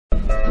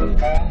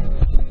Mind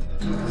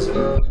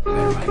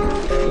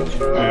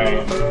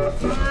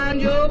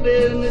your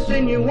business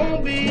and you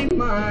won't be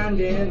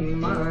minding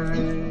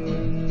mine.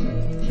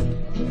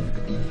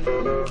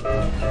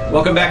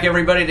 Welcome back,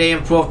 everybody, to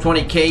AM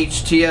 1220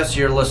 KHTS.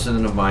 You're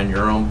listening to Mind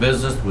Your Own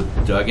Business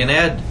with Doug and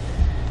Ed.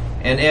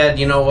 And Ed,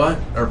 you know what?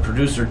 Our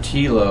producer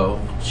Tilo,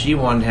 she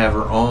wanted to have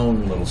her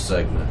own little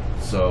segment.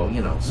 So,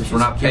 you know, since we're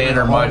not paying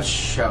her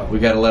much, we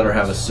got to let her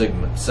have a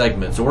segment.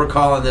 So we're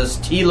calling this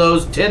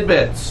Tilo's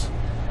Tidbits.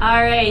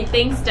 All right,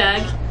 thanks,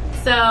 Doug.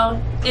 So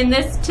in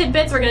this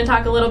Tidbits, we're going to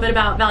talk a little bit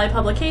about Valley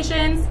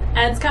Publications,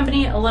 Ed's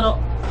company,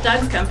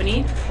 Doug's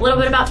company, a little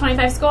bit about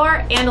 25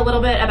 Score, and a little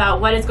bit about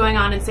what is going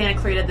on in Santa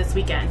Clarita this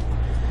weekend.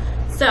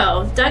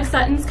 So, Doug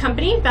Sutton's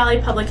company,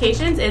 Valley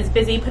Publications, is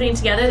busy putting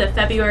together the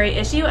February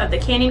issue of the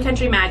Canyon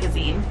Country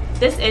magazine.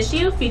 This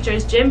issue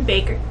features Jim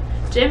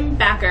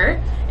Backer,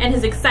 and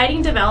his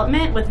exciting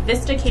development with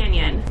Vista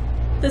Canyon.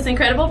 This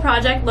incredible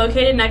project,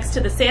 located next to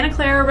the Santa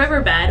Clara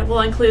riverbed,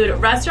 will include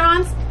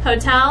restaurants,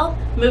 hotel,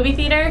 movie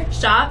theater,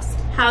 shops,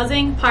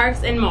 housing,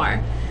 parks, and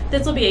more.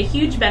 This will be a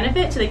huge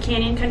benefit to the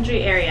Canyon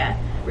Country area.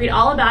 Read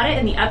all about it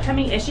in the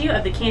upcoming issue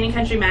of the Canyon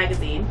Country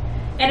magazine.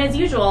 And as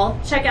usual,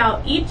 check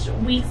out each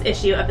week's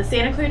issue of the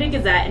Santa Clarita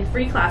Gazette and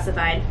Free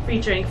Classified,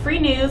 featuring free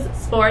news,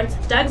 sports,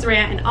 Doug's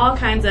rant, and all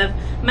kinds of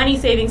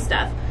money-saving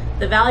stuff.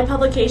 The Valley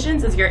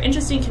Publications is your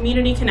interesting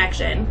community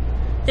connection.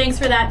 Thanks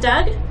for that,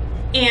 Doug.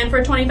 And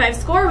for 25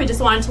 Score, we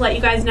just wanted to let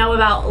you guys know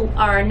about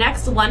our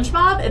next lunch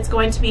mob. It's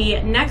going to be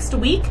next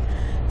week,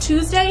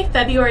 Tuesday,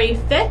 February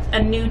 5th,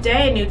 a new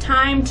day, a new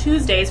time,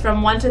 Tuesdays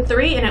from 1 to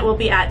 3, and it will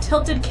be at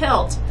Tilted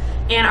Kilt.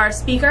 And our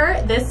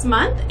speaker this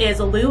month is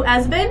Lou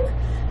Esbin,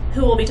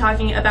 who will be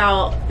talking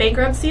about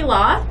bankruptcy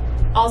law.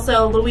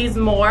 Also, Louise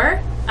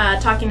Moore,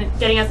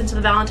 getting us into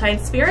the Valentine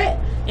spirit,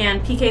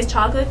 and PK's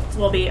Chocolates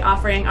will be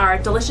offering our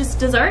delicious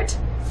dessert.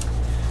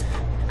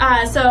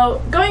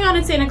 So, going on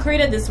in Santa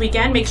Clarita this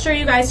weekend, make sure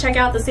you guys check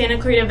out the Santa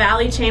Clarita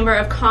Valley Chamber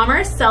of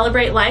Commerce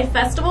Celebrate Life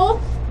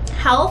Festival,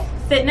 Health,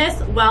 Fitness,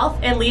 Wealth,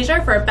 and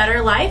Leisure for a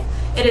Better Life.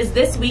 It is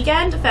this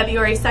weekend,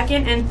 February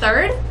 2nd and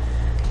 3rd.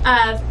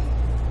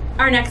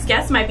 Our next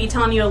guest might be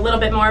telling you a little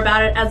bit more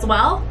about it as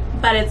well,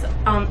 but it's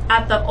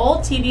at the old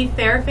TV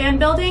Fair Fan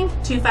Building,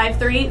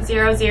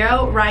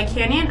 25300 Rye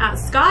Canyon at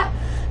Scott.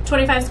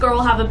 25 Score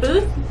will have a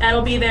booth. Ed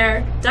will be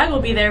there, Doug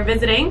will be there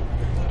visiting,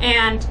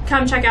 and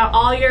come check out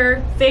all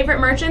your favorite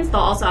merchants.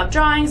 They'll also have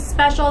drawings,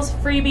 specials,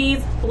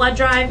 freebies, blood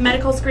drive,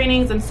 medical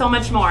screenings, and so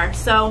much more.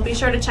 So be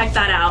sure to check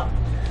that out.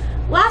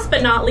 Last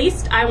but not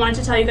least, I wanted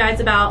to tell you guys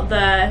about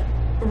the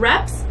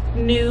Rep's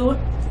new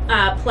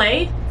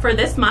play for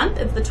this month.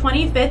 It's the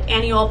 25th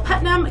annual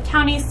Putnam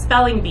County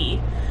Spelling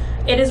Bee.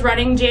 It is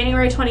running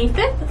January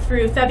 25th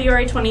through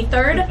February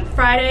 23rd,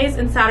 Fridays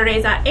and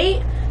Saturdays at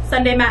 8,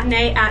 Sunday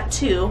matinee at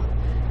 2.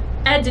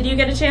 Ed, did you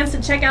get a chance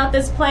to check out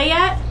this play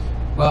yet?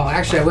 Well,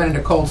 actually, I went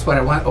into cold sweat.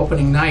 I went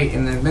opening night,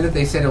 and the minute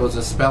they said it was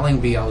a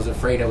spelling bee, I was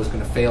afraid I was going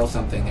to fail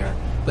something there.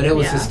 But it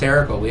was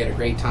hysterical. We had a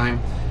great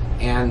time.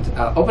 And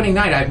opening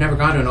night, I've never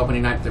gone to an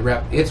opening night at the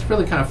Rep. It's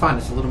really kind of fun.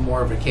 It's a little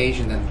more of an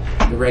occasion than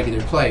the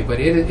regular play. But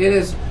it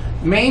is,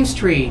 Main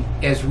Street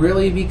has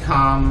really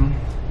become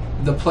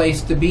the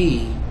place to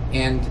be.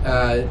 And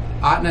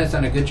Atna has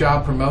done a good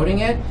job promoting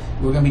it.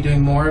 We're going to be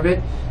doing more of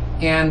it.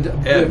 And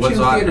we have 2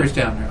 theaters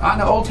down there.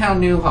 Atna Old Town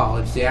New Hall,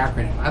 it's the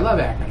acronym. I love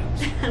acronyms.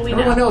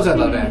 Everyone knows I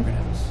love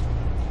acronyms.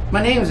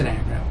 My name is an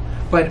acronym.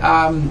 But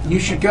you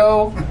should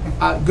go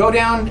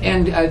down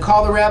and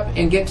call the Rep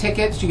and get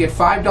tickets. You get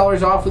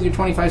 $5 off with your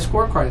 25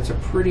 scorecard. It's a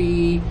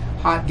pretty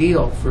hot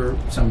deal for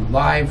some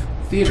live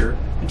theater.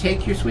 And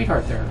take your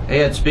sweetheart there.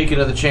 Hey, Ed, speaking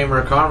of the Chamber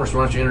of Commerce,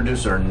 why don't you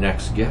introduce our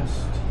next guest?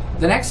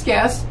 The next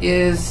guest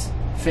is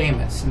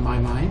famous in my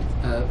mind.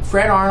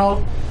 Fred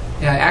Arnold.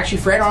 Actually,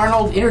 Fred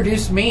Arnold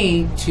introduced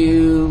me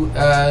to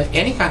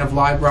any kind of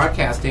live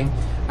broadcasting.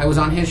 I was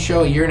on his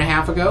show a year and a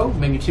half ago,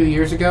 maybe 2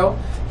 years ago.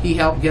 He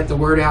helped get the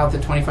word out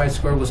that 25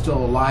 Score was still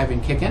alive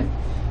and kicking.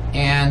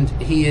 And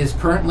he is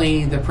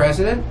currently the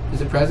president.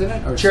 Is it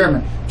president? Or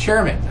chairman.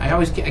 Chairman.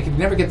 I could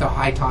never get the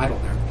high title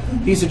there.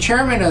 He's the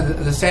chairman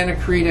of the Santa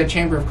Clarita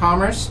Chamber of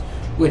Commerce,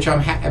 which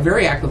I'm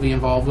very actively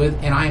involved with,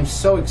 and I am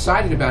so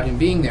excited about him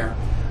being there.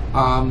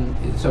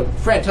 So,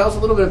 Fred, tell us a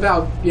little bit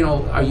about,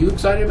 are you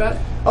excited about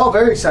it? Oh,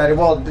 very excited.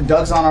 Well,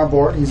 Doug's on our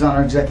board. He's on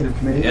our executive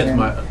committee.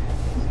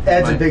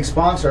 Ed's a big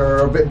sponsor,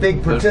 or a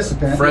big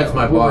participant. Fred's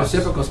my boss.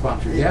 Reciprocal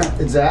sponsor, yeah.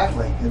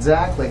 Exactly.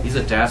 He's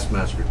a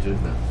taskmaster, too,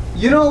 man.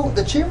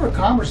 The Chamber of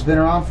Commerce has been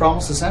around for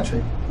almost a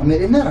century. I mean,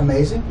 isn't that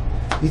amazing?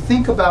 You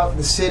think about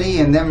the city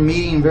and them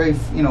meeting very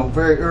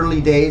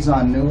early days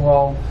on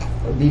Newhall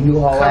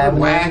Avenue.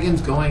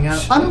 Wagons going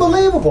up.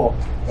 Unbelievable.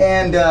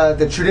 And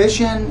the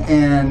tradition,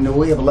 and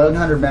we have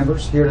 1,100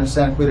 members here in the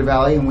Santa Clarita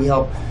Valley, and we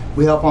help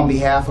on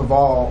behalf of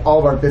all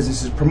of our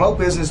businesses, promote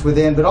business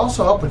within, but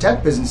also help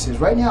protect businesses.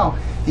 Right now,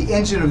 the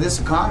engine of this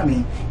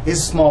economy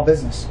is small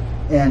business.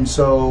 And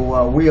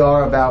so we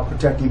are about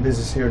protecting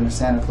business here in the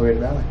Santa Clarita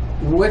Valley.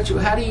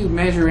 How do you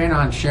measure in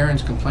on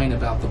Sharon's complaint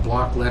about the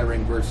block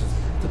lettering versus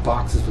the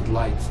boxes with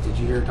lights. Did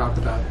you hear talk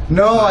about?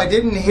 No, I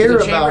didn't hear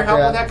Does the about chamber help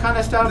that. with that kind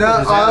of stuff? No,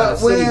 or is that a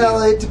city well,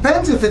 deal? it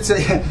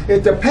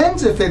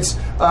depends if it's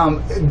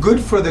good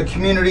for the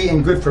community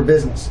and good for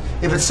business.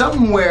 If it's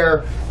something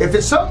where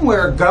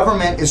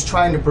government is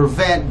trying to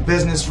prevent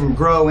business from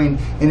growing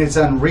and it's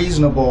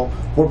unreasonable,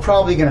 we're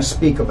probably going to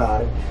speak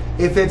about it.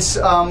 If it's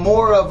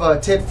more of a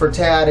tit for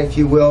tat, if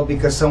you will,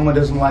 because someone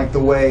doesn't like the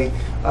way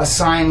a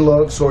sign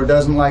looks or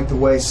doesn't like the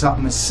way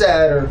something is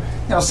said,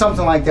 or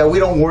something like that, we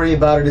don't worry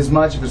about it as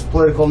much if it's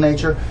political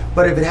nature.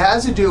 But if it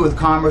has to do with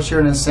commerce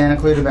here in the Santa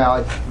Clarita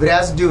Valley, if it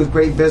has to do with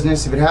great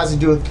business, if it has to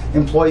do with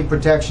employee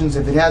protections,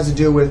 if it has to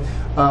do with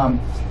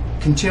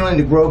continuing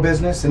to grow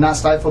business and not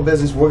stifle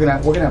business, we're gonna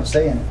have a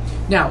say in it.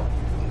 Now,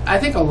 I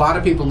think a lot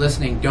of people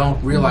listening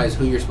don't realize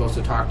who you're supposed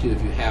to talk to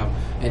if you have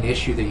an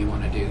issue that you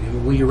want to do.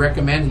 Will you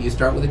recommend that you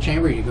start with the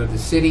chamber, you go to the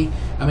city?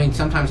 I mean,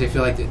 sometimes they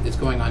feel like it's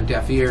going on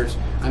deaf ears.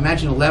 I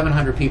imagine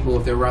 1,100 people,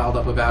 if they're riled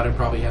up about it,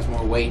 probably has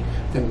more weight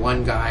than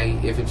one guy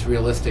if it's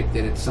realistic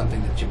that it's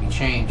something that should be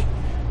changed.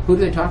 Who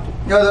do they talk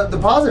to? The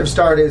positive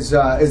start is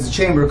the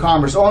Chamber of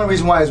Commerce. The only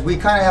reason why is we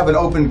kind of have an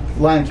open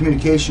line of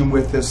communication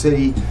with the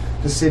city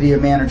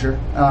manager,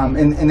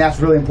 and that's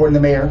really important.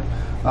 The mayor,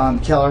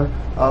 Keller,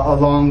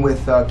 along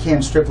with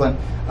Ken Strickland.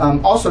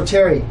 Also,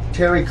 Terry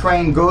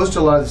Crane goes to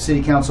a lot of the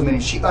city council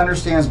meetings. She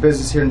understands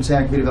business here in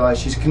Santa Clarita Valley.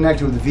 She's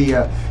connected with the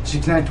VIA.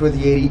 She's connected with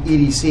the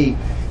EDC,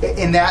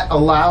 and that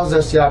allows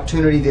us the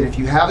opportunity that if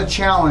you have a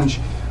challenge,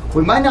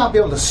 we might not be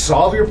able to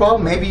solve your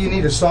problem. Maybe you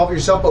need to solve it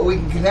yourself, but we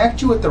can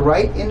connect you with the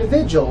right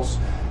individuals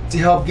to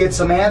help get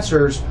some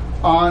answers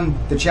on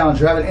the challenge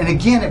you're having. And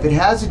again, if it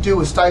has to do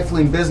with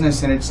stifling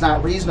business and it's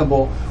not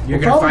reasonable, you're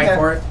going to fight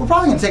for it. We're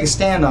probably going to take a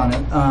stand on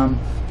it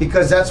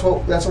because that's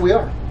what we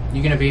are.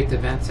 You're going to be at the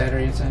event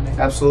Saturday and Sunday?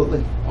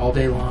 Absolutely. All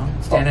day long?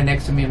 Standing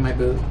next to me in my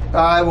booth?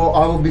 I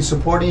will be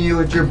supporting you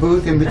at your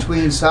booth in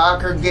between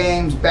soccer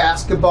games,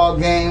 basketball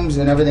games,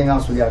 and everything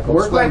else we got going.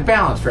 Work-life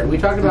balance, Fred. We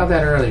talked about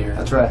that earlier.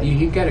 That's right.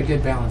 You got a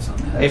good balance on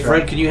that. Hey,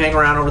 Fred, can you hang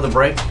around over the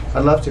break?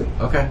 I'd love to.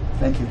 Okay.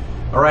 Thank you.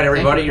 All right,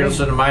 everybody, you're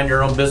listening to Mind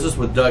Your Own Business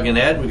with Doug and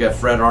Ed. We got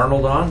Fred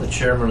Arnold on, the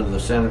chairman of the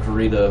Santa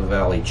Clarita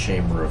Valley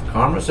Chamber of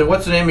Commerce. So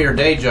what's the name of your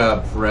day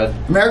job, Fred?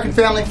 American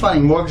Family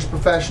Funding, mortgage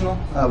professional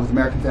with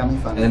American Family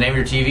Funding. And the name of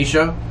your TV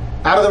show?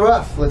 Out of the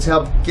Rough. Let's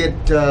help get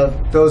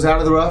those out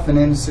of the rough and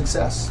into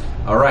success.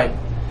 All right.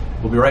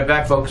 We'll be right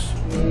back, folks.